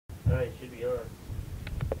Alright, should be on.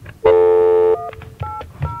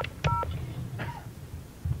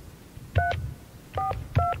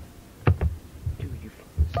 Dude, you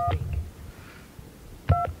fucking stink.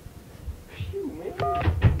 Phew, man.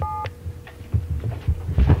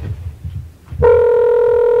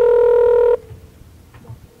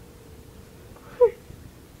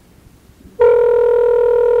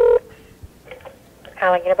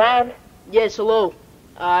 Alligator Bob. Yes, hello.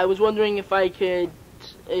 I was wondering if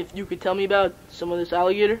you could tell me about some of this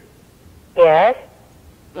alligator, Yes.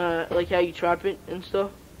 like how you trap it and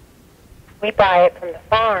stuff. We buy it from the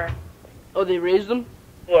farm. Oh, they raise them?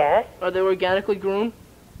 Yes. Are they organically grown?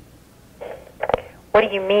 What do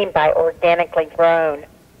you mean by organically grown?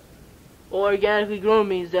 Well, organically grown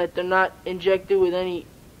means that they're not injected with any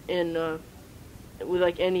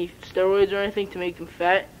steroids or anything to make them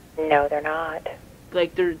fat. No, they're not.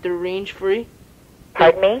 Like they're range free.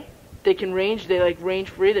 Pardon me? They can range. They like range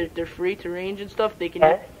free. They're free to range and stuff. They can.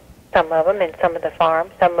 Yes. Some of them in some of the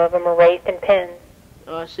farms. Some of them are raised in pens.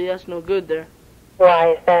 See, that's no good there.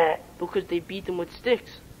 Why is that? Because they beat them with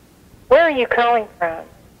sticks. Where are you calling from?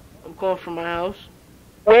 I'm calling from my house,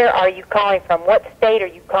 Where are you calling from? What state are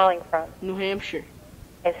you calling from? New Hampshire.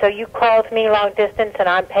 And so you called me long distance and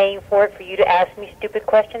I'm paying for it for you to ask me stupid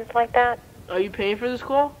questions like that? Are you paying for this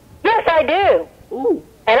call? Yes, I do. Ooh.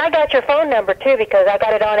 And I got your phone number, too, because I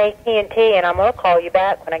got it on AT&T, and I'm going to call you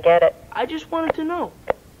back when I get it. I just wanted to know.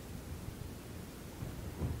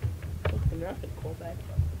 Fucking not gonna call back.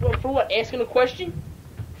 Well, for what? Asking a question?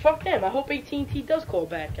 Fuck them. I hope AT&T does call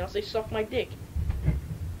back. I'll say suck my dick.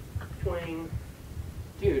 Twing.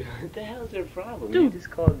 Dude, what the hell's their problem? Dude. You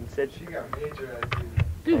just called and said She got major ideas.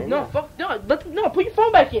 Dude, I no, know. fuck, no, put your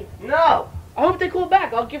phone back in. no! I hope they call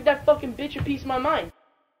back. I'll give that fucking bitch a piece of my mind.